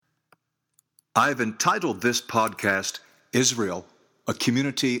I've entitled this podcast, Israel, a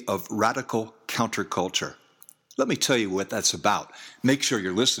Community of Radical Counterculture. Let me tell you what that's about. Make sure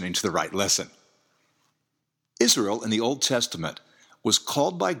you're listening to the right lesson. Israel in the Old Testament was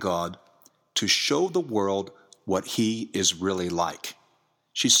called by God to show the world what he is really like.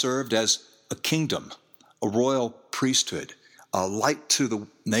 She served as a kingdom, a royal priesthood, a light to the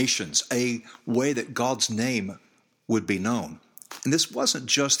nations, a way that God's name would be known. And this wasn't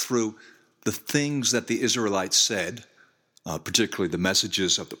just through the things that the Israelites said, particularly the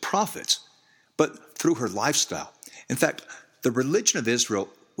messages of the prophets, but through her lifestyle. In fact, the religion of Israel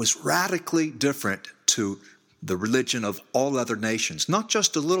was radically different to the religion of all other nations, not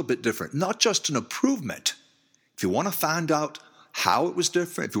just a little bit different, not just an improvement. If you want to find out how it was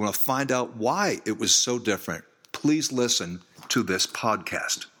different, if you want to find out why it was so different, please listen to this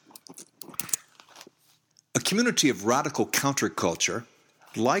podcast. A community of radical counterculture,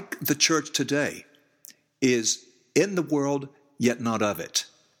 like the church today, is in the world yet not of it,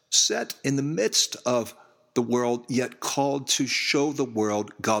 set in the midst of the world yet called to show the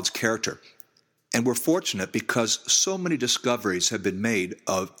world God's character. And we're fortunate because so many discoveries have been made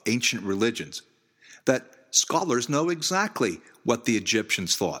of ancient religions that scholars know exactly what the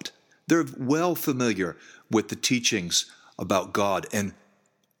Egyptians thought. They're well familiar with the teachings about God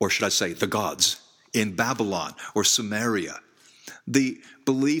or should I say the gods, in Babylon or Samaria. The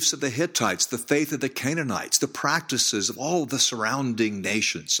beliefs of the Hittites, the faith of the Canaanites, the practices of all the surrounding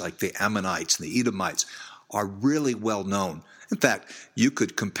nations like the Ammonites and the Edomites are really well known. In fact, you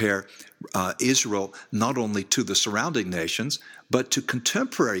could compare Israel not only to the surrounding nations, but to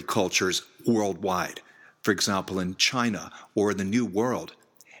contemporary cultures worldwide. For example, in China or in the New World.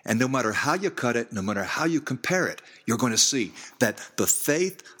 And no matter how you cut it, no matter how you compare it, you're going to see that the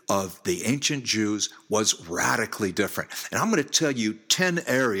faith of the ancient Jews was radically different. And I'm going to tell you 10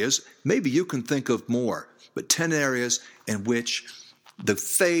 areas, maybe you can think of more, but 10 areas in which the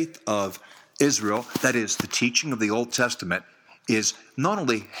faith of Israel, that is the teaching of the Old Testament, is not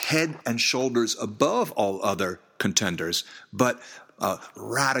only head and shoulders above all other contenders, but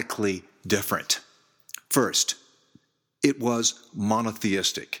radically different. First, it was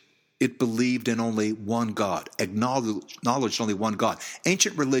monotheistic. It believed in only one God, acknowledged only one God.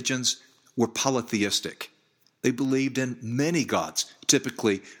 Ancient religions were polytheistic. They believed in many gods.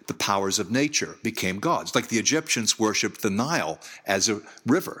 Typically, the powers of nature became gods. Like the Egyptians worshipped the Nile as a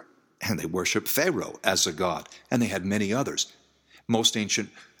river, and they worshipped Pharaoh as a god, and they had many others. Most ancient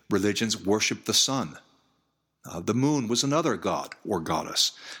religions worshipped the sun. The moon was another god or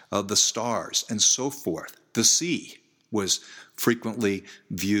goddess, the stars, and so forth. The sea was frequently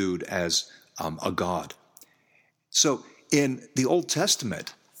viewed as a god. So in the Old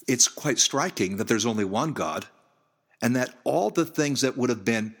Testament, it's quite striking that there's only one God, and that all the things that would have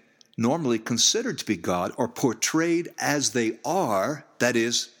been normally considered to be God are portrayed as they are, that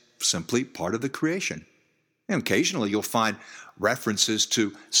is, simply part of the creation. And occasionally you'll find references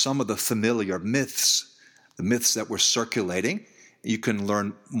to some of the familiar myths, the myths that were circulating. You can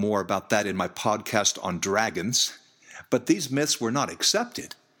learn more about that in my podcast on dragons. But these myths were not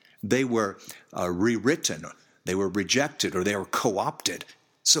accepted. They were rewritten, they were rejected, or they were co-opted.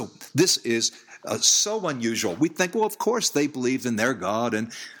 So this is so unusual. We think, well, of course they believed in their God,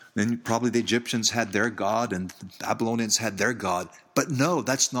 and probably the Egyptians had their God, and the Babylonians had their God. But no,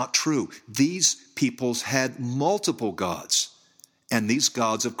 that's not true. These peoples had multiple gods. And these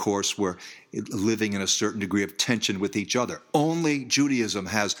gods, of course, were living in a certain degree of tension with each other. Only Judaism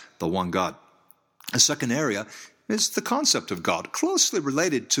has the one God. A second area is the concept of God, closely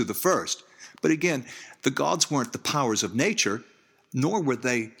related to the first. But again, the gods weren't the powers of nature, nor were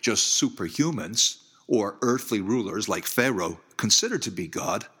they just superhumans or earthly rulers like Pharaoh, considered to be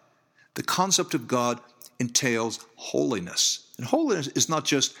God. The concept of God entails holiness. And holiness is not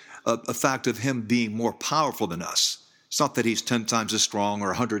just a fact of him being more powerful than us. It's not that he's 10 times as strong or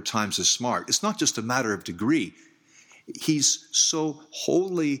 100 times as smart. It's not just a matter of degree. He's so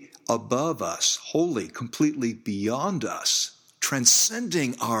wholly above us, wholly, completely beyond us,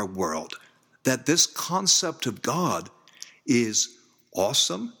 transcending our world, that this concept of God is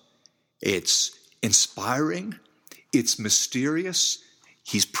awesome, it's inspiring, it's mysterious.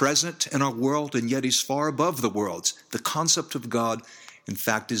 He's present in our world, and yet he's far above the worlds. The concept of God, in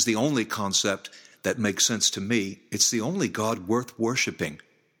fact, is the only concept that makes sense to me. It's the only God worth worshiping.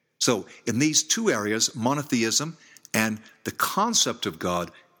 So in these two areas, monotheism and the concept of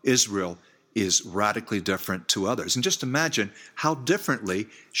God, Israel is radically different to others. And just imagine how differently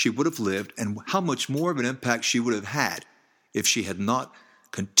she would have lived and how much more of an impact she would have had if she had not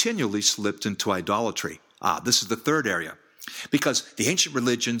continually slipped into idolatry. This is the third area. Because the ancient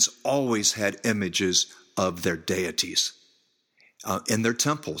religions always had images of their deities. In their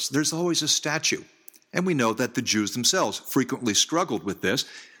temples, there's always a statue. And we know that the Jews themselves frequently struggled with this,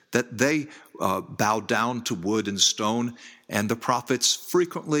 that they bowed down to wood and stone, and the prophets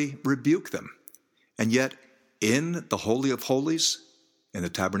frequently rebuked them. And yet, in the Holy of Holies, in the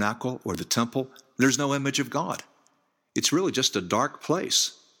tabernacle or the temple, there's no image of God. It's really just a dark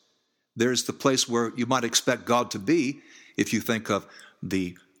place. There's the place where you might expect God to be if you think of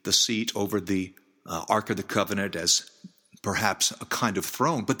the seat over the Ark of the Covenant as perhaps a kind of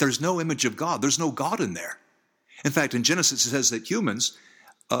throne, but there's no image of God. There's no God in there. In fact, in Genesis, it says that humans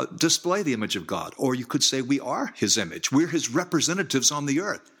display the image of God, or you could say we are his image. We're his representatives on the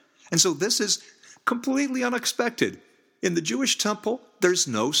earth. And so this is completely unexpected. In the Jewish temple, there's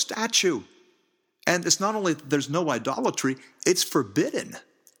no statue. And it's not only that there's no idolatry, it's forbidden.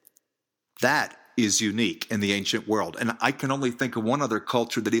 That is unique in the ancient world. And I can only think of one other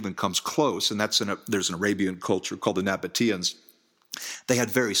culture that even comes close, and there's an Arabian culture called the Nabateans. They had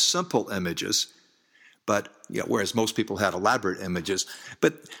very simple images, but whereas most people had elaborate images.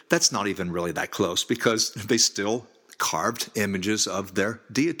 But that's not even really that close, because they still carved images of their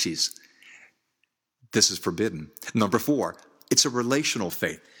deities. This is forbidden. Number 4, it's a relational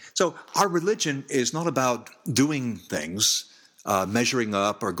faith. So our religion is not about doing things, measuring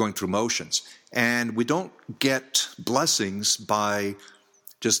up or going through motions. And we don't get blessings by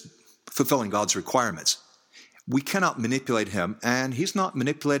just fulfilling God's requirements. We cannot manipulate him, and he's not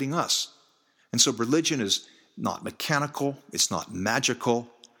manipulating us. And so religion is not mechanical, it's not magical,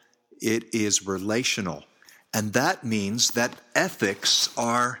 it is relational. And that means that ethics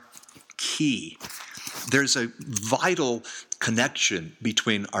are key. There's a vital connection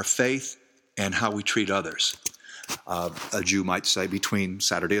between our faith and how we treat others. A Jew might say between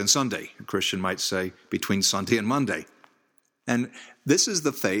Saturday and Sunday. A Christian might say between Sunday and Monday. And this is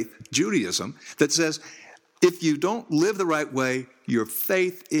the faith, Judaism, that says if you don't live the right way, your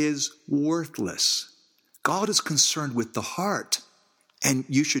faith is worthless. God is concerned with the heart, and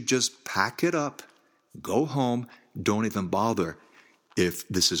you should just pack it up, go home, don't even bother if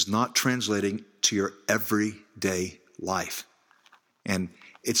this is not translating to your everyday life. And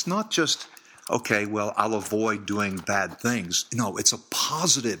it's not just, okay, well, I'll avoid doing bad things. No, it's a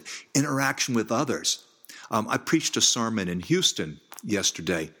positive interaction with others. I preached a sermon in Houston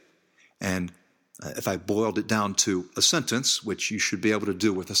yesterday, and if I boiled it down to a sentence, which you should be able to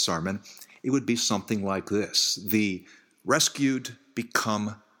do with a sermon, it would be something like this: the rescued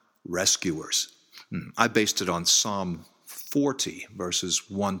become rescuers. I based it on Psalm 40, verses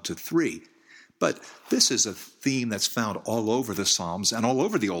 1 to 3. But this is a theme that's found all over the Psalms and all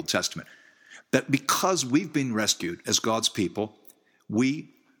over the Old Testament. That because we've been rescued as God's people, we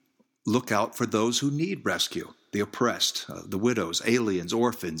look out for those who need rescue, the oppressed, the widows, aliens,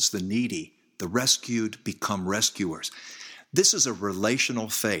 orphans, the needy. The rescued become rescuers. This is a relational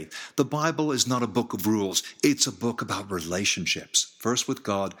faith. The Bible is not a book of rules. It's a book about relationships, first with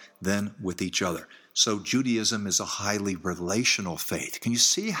God, then with each other. So Judaism is a highly relational faith. Can you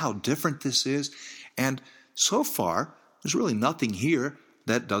see how different this is? And so far, there's really nothing here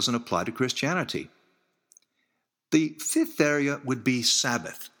that doesn't apply to Christianity. The 5th area would be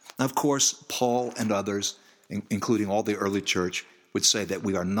Sabbath. Now, of course, Paul and others, including all the early church, would say that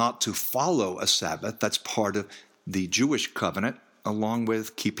we are not to follow a Sabbath. That's part of the Jewish covenant, along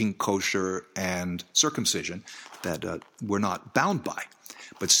with keeping kosher and circumcision, that we're not bound by.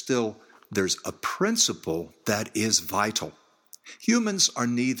 But still, there's a principle that is vital. Humans are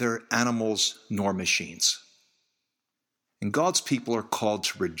neither animals nor machines. And God's people are called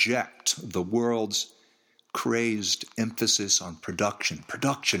to reject the world's crazed emphasis on production,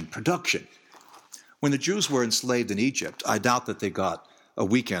 production, production. When the Jews were enslaved in Egypt, I doubt that they got a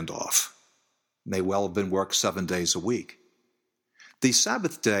weekend off. May well have been worked 7 days a week. The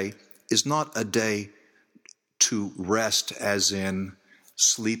Sabbath day is not a day to rest as in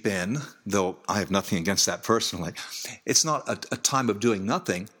sleep in, though I have nothing against that personally. It's not a time of doing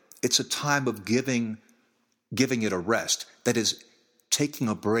nothing. It's a time of giving it a rest. That is, taking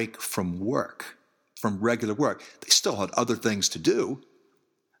a break from work, from regular work. They still had other things to do,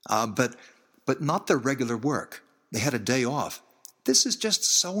 but not their regular work. They had a day off. This is just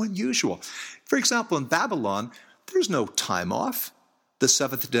so unusual. For example, in Babylon, there's no time off. The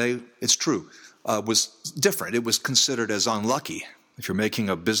 7th day, it's true, was different. It was considered as unlucky. If you're making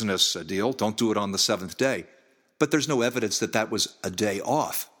a business deal, don't do it on the 7th day. But there's no evidence that that was a day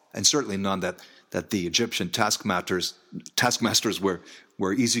off, and certainly none that the Egyptian taskmasters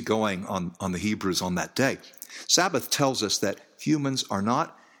were easygoing on the Hebrews on that day. Sabbath tells us that humans are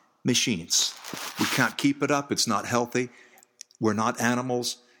not machines. We can't keep it up. It's not healthy. we're not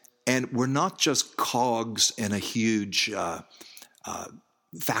animals, and we're not just cogs in a huge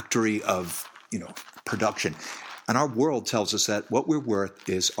factory of production. And our world tells us that what we're worth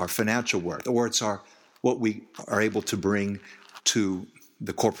is our financial worth, or it's what we are able to bring to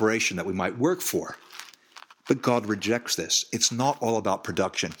the corporation that we might work for. But God rejects this. It's not all about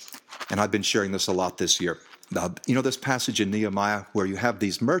production. And I've been sharing this a lot this year. This passage in Nehemiah where you have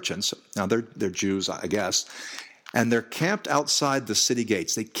these merchants, now they're Jews, I guess, and they're camped outside the city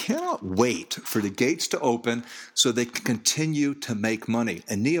gates. They cannot wait for the gates to open so they can continue to make money.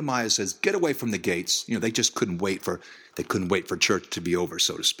 And Nehemiah says, get away from the gates. They just couldn't wait for church to be over,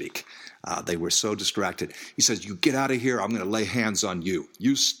 so to speak. They were so distracted. He says, you get out of here. I'm going to lay hands on you.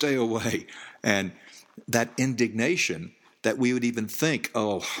 You stay away. And that indignation that we would even think,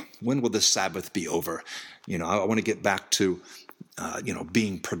 oh, when will the Sabbath be over? I want to get back to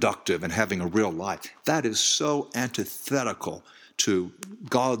being productive and having a real life. That is so antithetical to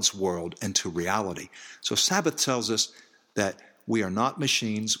God's world and to reality. So Sabbath tells us that we are not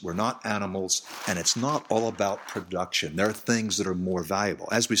machines, we're not animals, and it's not all about production. There are things that are more valuable,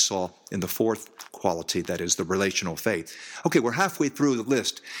 as we saw in the fourth quality, that is the relational faith. Okay, we're halfway through the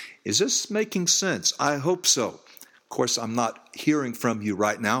list. Is this making sense? I hope so. Of course, I'm not hearing from you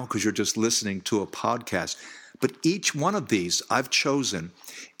right now because you're just listening to a podcast. But each one of these I've chosen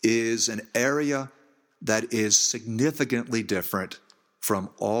is an area that is significantly different from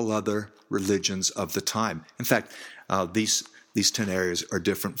all other religions of the time. In fact, these 10 areas are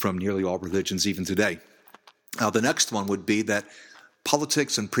different from nearly all religions even today. The next one would be that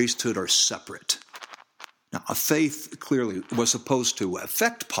politics and priesthood are separate. Now, a faith clearly was supposed to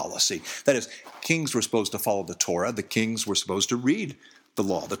affect policy. That is, kings were supposed to follow the Torah. The kings were supposed to read the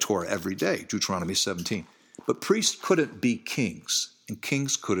law, the Torah, every day, Deuteronomy 17. But priests couldn't be kings, and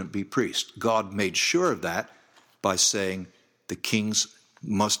kings couldn't be priests. God made sure of that by saying the kings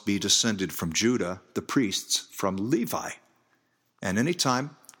must be descended from Judah, the priests from Levi. And any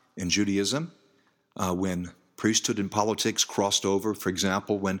time in Judaism, when priesthood and politics crossed over, for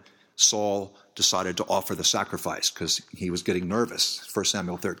example, when Saul decided to offer the sacrifice because he was getting nervous, 1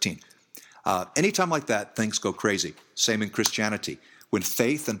 Samuel 13. Anytime like that, things go crazy. Same in Christianity. When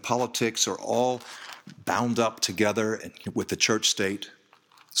faith and politics are all bound up together with the church state,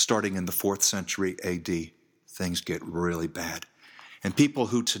 starting in the 4th century AD, things get really bad. And people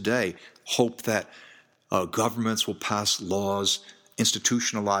who today hope that governments will pass laws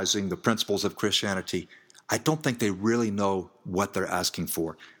institutionalizing the principles of Christianity, I don't think they really know what they're asking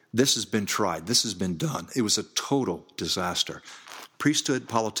for. This has been tried. This has been done. It was a total disaster. Priesthood,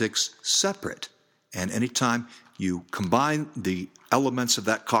 politics, separate. And anytime you combine the elements of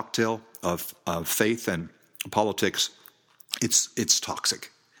that cocktail of faith and politics, it's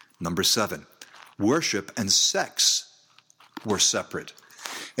toxic. Number 7, worship and sex were separate.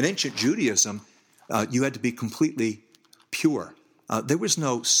 In ancient Judaism, you had to be completely pure. There was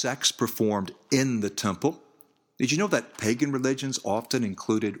no sex performed in the temple. Did you know that pagan religions often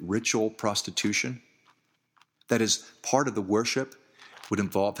included ritual prostitution? That is, part of the worship would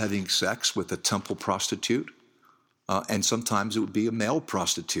involve having sex with a temple prostitute, and sometimes it would be a male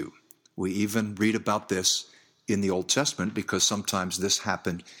prostitute. We even read about this in the Old Testament because sometimes this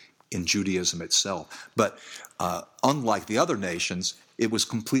happened in Judaism itself. But unlike the other nations, it was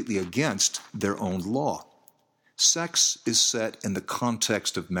completely against their own law. Sex is set in the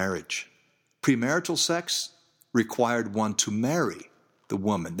context of marriage. Premarital sex required one to marry the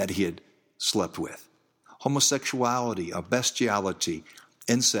woman that he had slept with. Homosexuality, bestiality,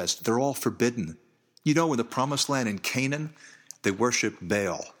 incest, they're all forbidden. In the Promised Land in Canaan, they worshiped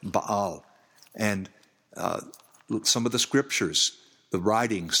Baal. And some of the scriptures, the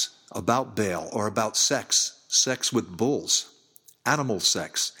writings about Baal or about sex with bulls, animal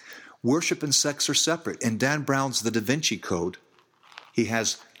sex. Worship and sex are separate. In Dan Brown's The Da Vinci Code, he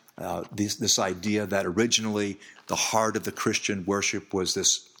has this idea that originally the heart of the Christian worship was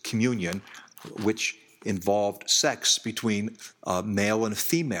this communion, which involved sex between male and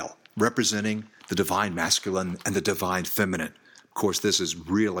female, representing the divine masculine and the divine feminine. Of course, this is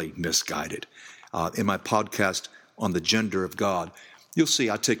really misguided. In my podcast on the gender of God, you'll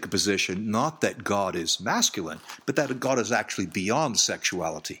see I take a position not that God is masculine, but that God is actually beyond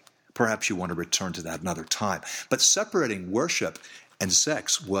sexuality. Perhaps you want to return to that another time. But separating worship and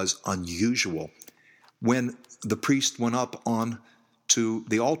sex was unusual. When the priest went up on to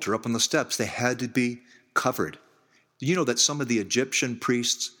the altar, up on the steps, they had to be covered. You know that some of the Egyptian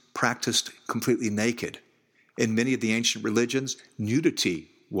priests practiced completely naked. In many of the ancient religions, nudity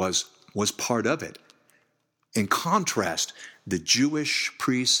was part of it. In contrast, the Jewish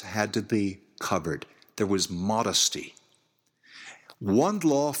priests had to be covered. There was modesty. One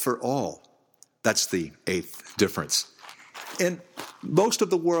law for all. That's the eighth difference. In most of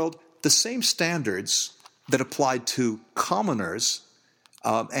the world, the same standards that applied to commoners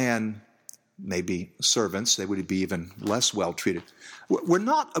and maybe servants, they would be even less well treated, were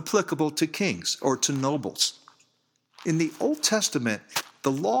not applicable to kings or to nobles. In the Old Testament,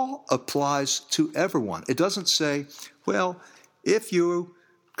 the law applies to everyone. It doesn't say, well, if you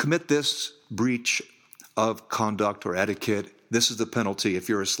commit this breach of conduct or etiquette, this is the penalty if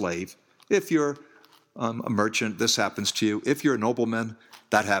you're a slave. If you're a merchant, this happens to you. If you're a nobleman,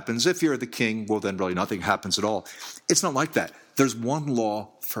 that happens. If you're the king, well, then really nothing happens at all. It's not like that. There's one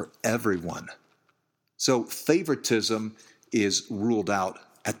law for everyone. So favoritism is ruled out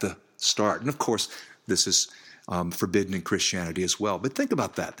at the start. And of course, this is forbidden in Christianity as well. But think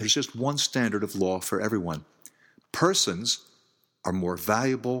about that. There's just one standard of law for everyone. Persons are more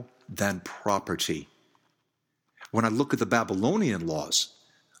valuable than property. When I look at the Babylonian laws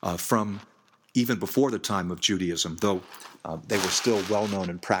from even before the time of Judaism, though they were still well known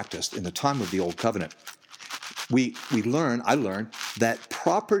and practiced in the time of the Old Covenant, I learned that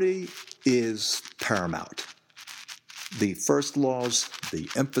property is paramount. The first laws, the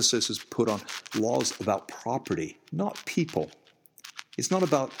emphasis is put on laws about property, not people. It's not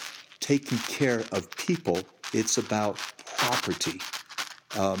about taking care of people, it's about property.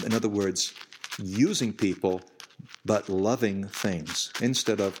 In other words, using people but loving things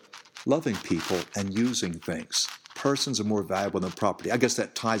instead of loving people and using things. Persons are more valuable than property. I guess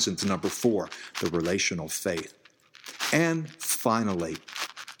that ties into number 4, the relational faith. And finally,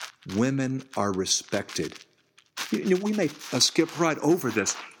 women are respected. We may skip right over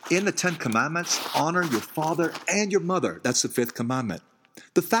this. In the 10 Commandments, honor your father and your mother. That's the 5th commandment.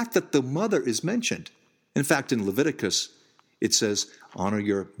 The fact that the mother is mentioned, in fact, in Leviticus, it says, honor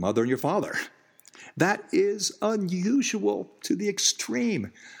your mother and your father. That is unusual to the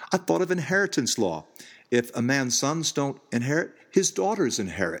extreme. I thought of inheritance law. If a man's sons don't inherit, his daughters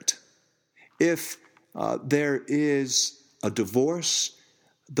inherit. If there is a divorce,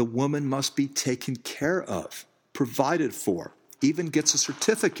 the woman must be taken care of, provided for, even gets a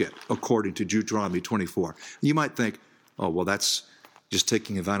certificate, according to Deuteronomy 24. You might think, oh, well, that's just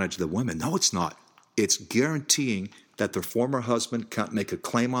taking advantage of the women. No, it's not. It's guaranteeing that their former husband can't make a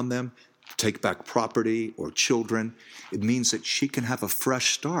claim on them, take back property or children. It means that she can have a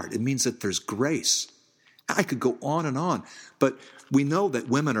fresh start. It means that there's grace. I could go on, but we know that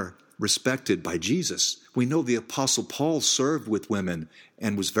women are respected by Jesus. We know the Apostle Paul served with women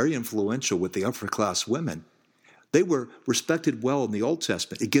and was very influential with the upper-class women. They were respected well in the Old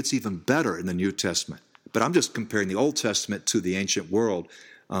Testament. It gets even better in the New Testament. But I'm just comparing the Old Testament to the ancient world.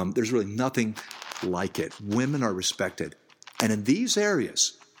 There's really nothing like it. Women are respected. And in these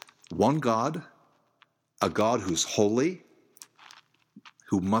areas, one God, a God who's holy,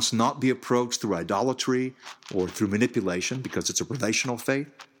 who must not be approached through idolatry or through manipulation because it's a relational faith,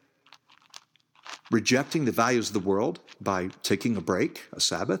 rejecting the values of the world by taking a break, a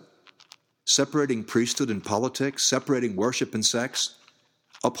Sabbath, separating priesthood and politics, separating worship and sex,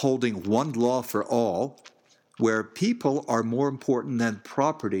 upholding one law for all, where people are more important than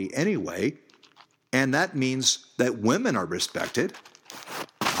property anyway, and that means that women are respected.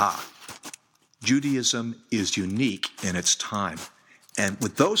 Judaism is unique in its time. And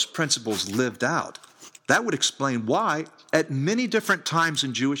with those principles lived out, that would explain why at many different times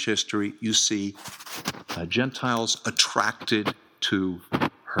in Jewish history you see Gentiles attracted to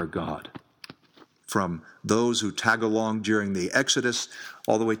her God. From those who tag along during the Exodus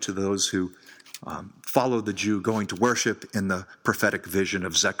all the way to those who follow the Jew going to worship in the prophetic vision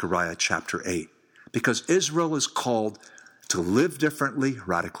of Zechariah chapter 8. Because Israel is called to live differently,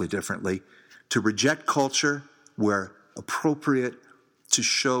 radically differently, to reject culture where appropriate, to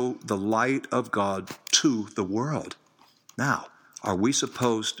show the light of God to the world. Now, are we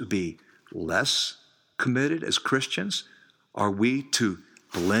supposed to be less committed as Christians? Are we to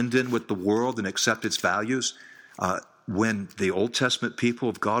blend in with the world and accept its values when the Old Testament people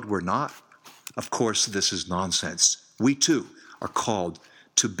of God were not? Of course, this is nonsense. We too are called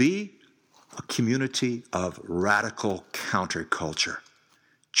to be a community of radical counterculture.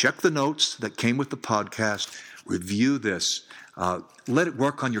 Check the notes that came with the podcast. Review this. Let it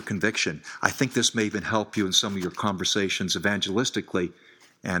work on your conviction. I think this may even help you in some of your conversations evangelistically.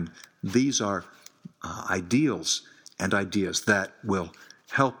 And these are ideals and ideas that will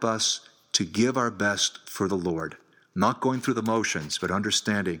help us to give our best for the Lord. Not going through the motions, but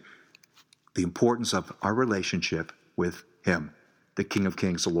understanding the importance of our relationship with Him, the King of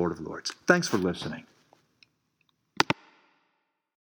Kings, the Lord of Lords. Thanks for listening.